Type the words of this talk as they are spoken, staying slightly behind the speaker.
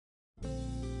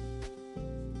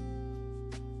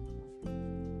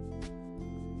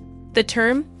The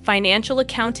term financial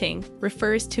accounting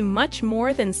refers to much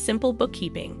more than simple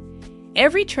bookkeeping.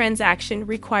 Every transaction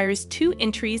requires two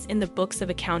entries in the books of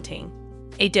accounting,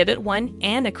 a debit one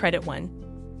and a credit one.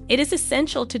 It is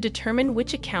essential to determine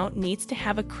which account needs to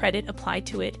have a credit applied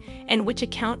to it and which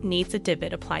account needs a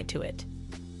debit applied to it.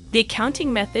 The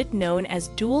accounting method known as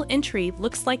dual entry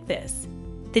looks like this.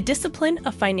 The discipline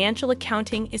of financial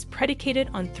accounting is predicated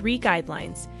on three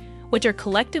guidelines, which are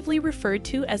collectively referred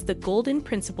to as the Golden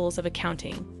Principles of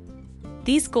Accounting.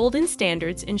 These golden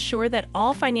standards ensure that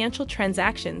all financial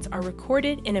transactions are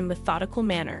recorded in a methodical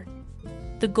manner.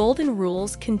 The Golden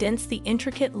Rules condense the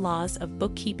intricate laws of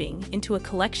bookkeeping into a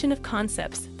collection of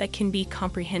concepts that can be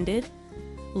comprehended,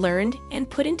 learned, and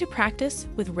put into practice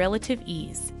with relative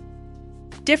ease.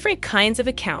 Different kinds of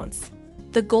accounts.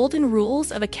 The Golden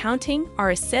Rules of Accounting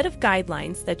are a set of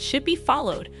guidelines that should be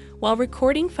followed while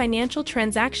recording financial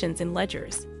transactions in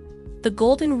ledgers. The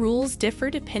Golden Rules differ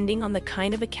depending on the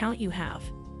kind of account you have.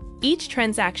 Each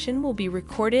transaction will be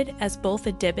recorded as both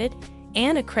a debit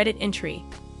and a credit entry,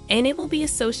 and it will be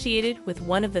associated with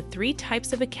one of the three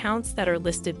types of accounts that are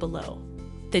listed below.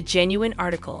 The genuine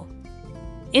article.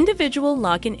 Individual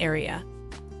login area.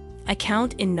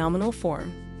 Account in nominal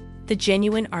form. The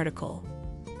genuine article.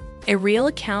 A real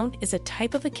account is a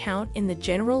type of account in the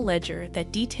general ledger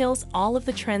that details all of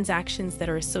the transactions that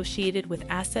are associated with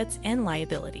assets and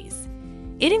liabilities.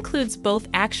 It includes both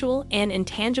actual and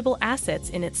intangible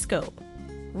assets in its scope.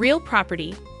 Real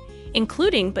property,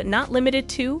 including but not limited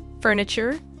to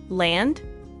furniture, land,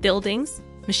 buildings,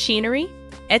 machinery,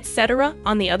 etc.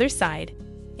 On the other side,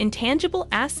 intangible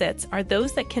assets are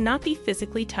those that cannot be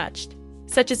physically touched,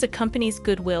 such as a company's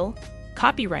goodwill,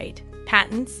 copyright,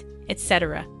 patents,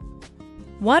 etc.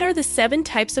 What are the 7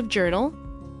 types of journal?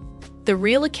 The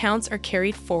real accounts are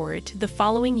carried forward to the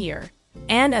following year,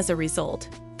 and as a result,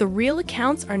 the real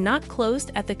accounts are not closed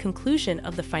at the conclusion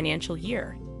of the financial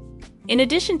year. In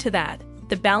addition to that,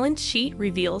 the balance sheet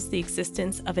reveals the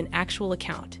existence of an actual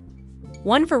account.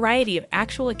 One variety of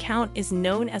actual account is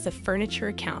known as a furniture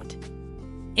account.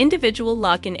 Individual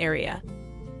login area.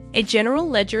 A general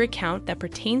ledger account that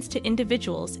pertains to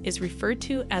individuals is referred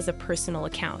to as a personal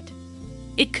account.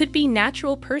 It could be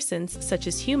natural persons such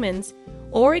as humans,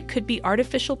 or it could be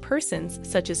artificial persons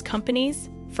such as companies,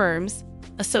 firms,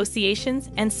 associations,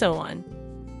 and so on.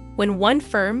 When one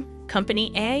firm,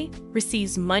 Company A,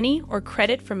 receives money or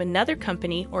credit from another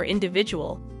company or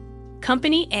individual,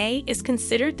 Company A is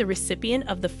considered the recipient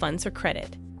of the funds or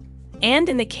credit. And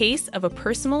in the case of a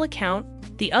personal account,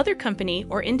 the other company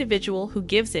or individual who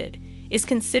gives it is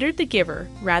considered the giver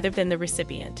rather than the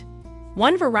recipient.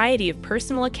 One variety of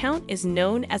personal account is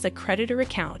known as a creditor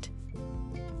account.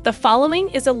 The following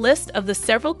is a list of the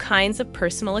several kinds of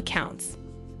personal accounts.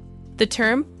 The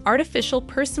term artificial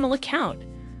personal account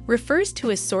refers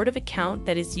to a sort of account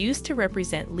that is used to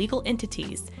represent legal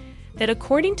entities that,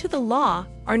 according to the law,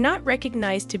 are not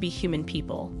recognized to be human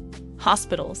people.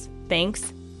 Hospitals,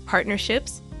 banks,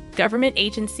 partnerships, government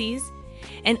agencies,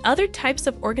 and other types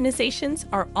of organizations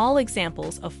are all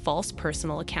examples of false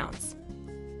personal accounts.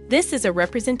 This is a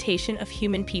representation of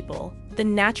human people, the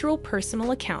natural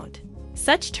personal account.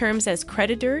 Such terms as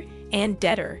creditor and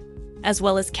debtor, as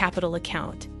well as capital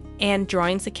account and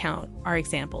drawings account, are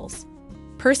examples.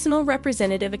 Personal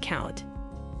representative account.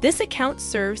 This account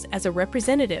serves as a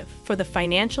representative for the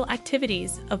financial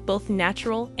activities of both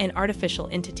natural and artificial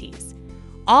entities.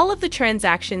 All of the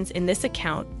transactions in this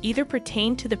account either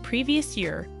pertain to the previous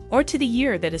year or to the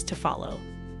year that is to follow.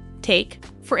 Take,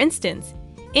 for instance,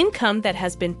 income that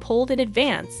has been pulled in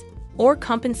advance, or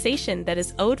compensation that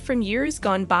is owed from years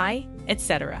gone by,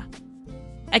 etc.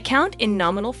 Account in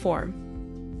nominal form.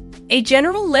 A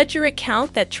general ledger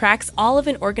account that tracks all of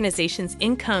an organization's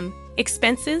income,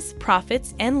 expenses,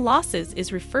 profits, and losses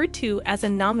is referred to as a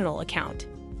nominal account.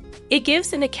 It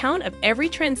gives an account of every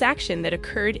transaction that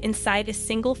occurred inside a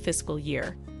single fiscal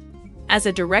year. As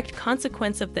a direct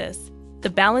consequence of this, the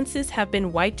balances have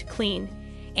been wiped clean,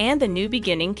 and a new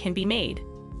beginning can be made.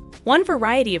 One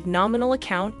variety of nominal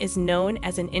account is known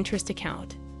as an interest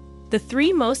account. The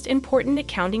 3 most important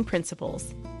accounting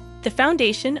principles. The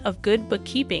foundation of good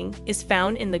bookkeeping is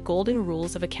found in the Golden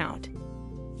Rules of Account.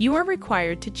 You are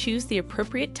required to choose the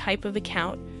appropriate type of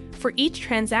account for each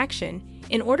transaction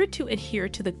in order to adhere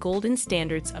to the golden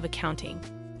standards of accounting.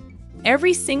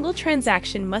 Every single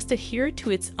transaction must adhere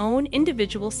to its own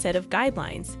individual set of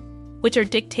guidelines, which are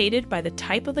dictated by the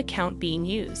type of account being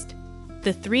used.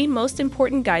 The 3 most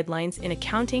important guidelines in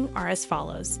accounting are as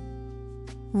follows.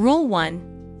 Rule 1.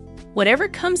 Whatever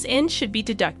comes in should be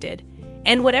deducted,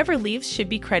 and whatever leaves should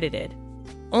be credited.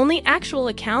 Only actual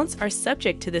accounts are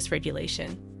subject to this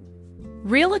regulation.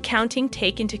 Real accounting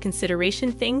take into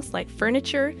consideration things like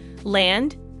furniture,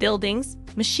 land, buildings,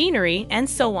 machinery, and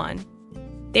so on.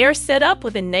 They are set up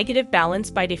with a negative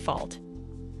balance by default.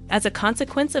 As a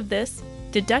consequence of this,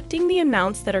 deducting the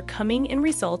amounts that are coming in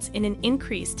results in an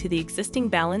increase to the existing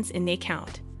balance in the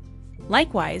account.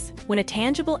 Likewise, when a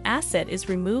tangible asset is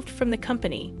removed from the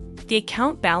company, the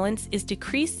account balance is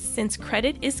decreased since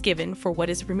credit is given for what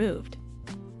is removed.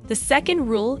 The second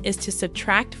rule is to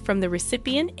subtract from the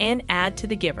recipient and add to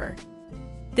the giver.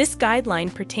 This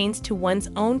guideline pertains to one's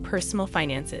own personal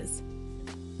finances.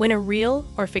 When a real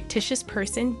or fictitious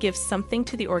person gives something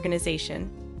to the organization,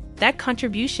 that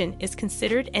contribution is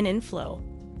considered an inflow,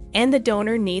 and the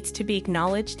donor needs to be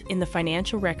acknowledged in the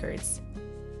financial records.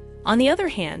 On the other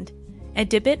hand, a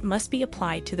debit must be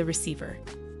applied to the receiver.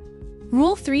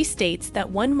 Rule 3 states that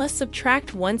one must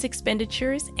subtract one's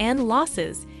expenditures and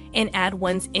losses and add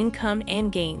one's income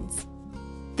and gains.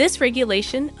 This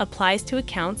regulation applies to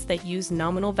accounts that use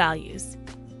nominal values.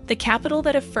 The capital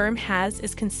that a firm has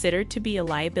is considered to be a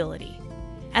liability.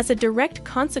 As a direct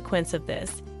consequence of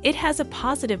this, it has a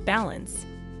positive balance.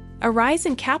 A rise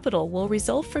in capital will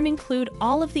result from include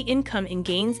all of the income and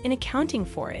gains in accounting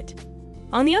for it.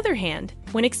 On the other hand,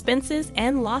 when expenses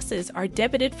and losses are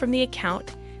debited from the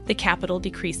account, the capital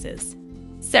decreases.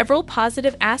 Several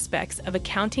positive aspects of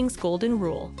accounting's golden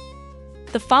rule.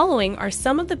 The following are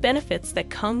some of the benefits that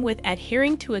come with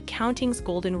adhering to accounting's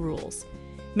golden rules.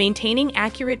 Maintaining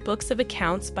accurate books of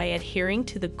accounts by adhering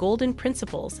to the golden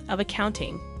principles of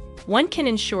accounting. One can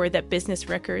ensure that business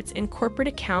records and corporate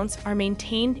accounts are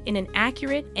maintained in an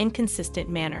accurate and consistent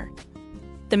manner.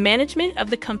 The management of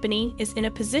the company is in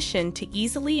a position to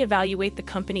easily evaluate the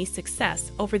company's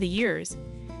success over the years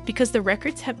because the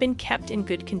records have been kept in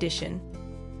good condition.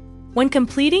 When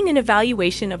completing an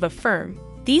evaluation of a firm,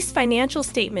 these financial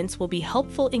statements will be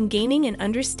helpful in gaining an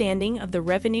understanding of the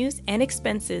revenues and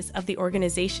expenses of the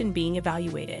organization being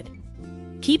evaluated.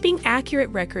 Keeping accurate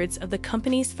records of the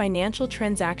company's financial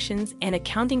transactions and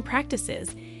accounting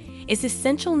practices is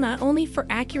essential not only for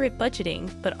accurate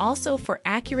budgeting, but also for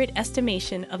accurate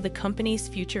estimation of the company's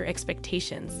future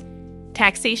expectations,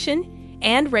 taxation,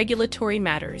 and regulatory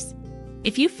matters.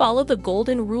 If you follow the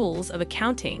golden rules of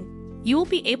accounting, you will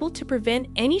be able to prevent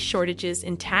any shortages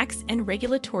in tax and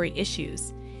regulatory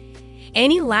issues.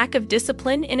 Any lack of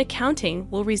discipline in accounting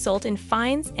will result in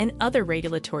fines and other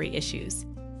regulatory issues.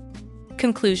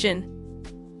 Conclusion: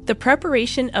 the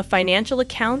preparation of financial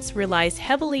accounts relies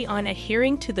heavily on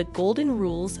adhering to the golden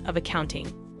rules of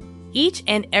accounting. Each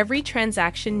and every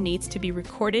transaction needs to be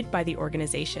recorded by the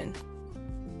organization.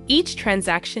 Each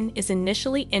transaction is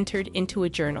initially entered into a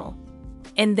journal,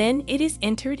 and then it is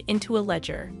entered into a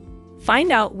ledger.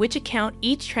 Find out which account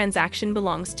each transaction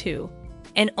belongs to,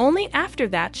 and only after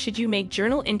that should you make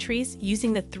journal entries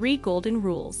using the 3 golden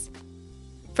rules.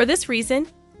 For this reason,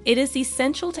 it is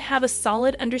essential to have a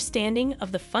solid understanding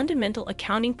of the fundamental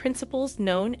accounting principles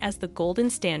known as the golden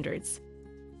standards.